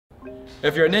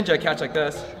If you're a ninja, catch like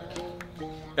this.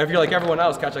 If you're like everyone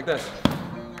else, catch like this.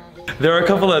 There are a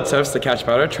couple of tips to catch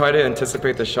better. Try to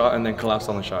anticipate the shot and then collapse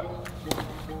on the shot.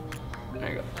 There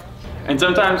you go. And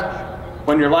sometimes,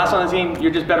 when you're last on the team,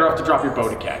 you're just better off to drop your bow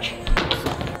to catch.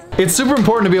 It's super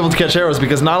important to be able to catch arrows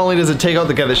because not only does it take out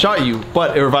the guy that shot you,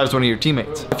 but it revives one of your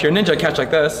teammates. If you're a ninja, catch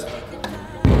like this.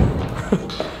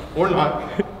 Or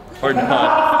not. Or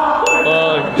not.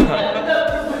 Oh, God.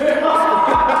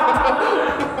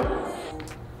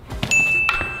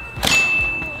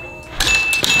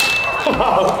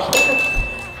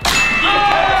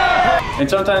 And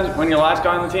sometimes when you're the last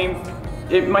guy on the team,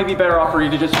 it might be better off for you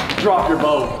to just drop your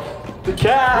bow. The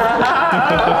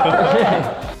cat!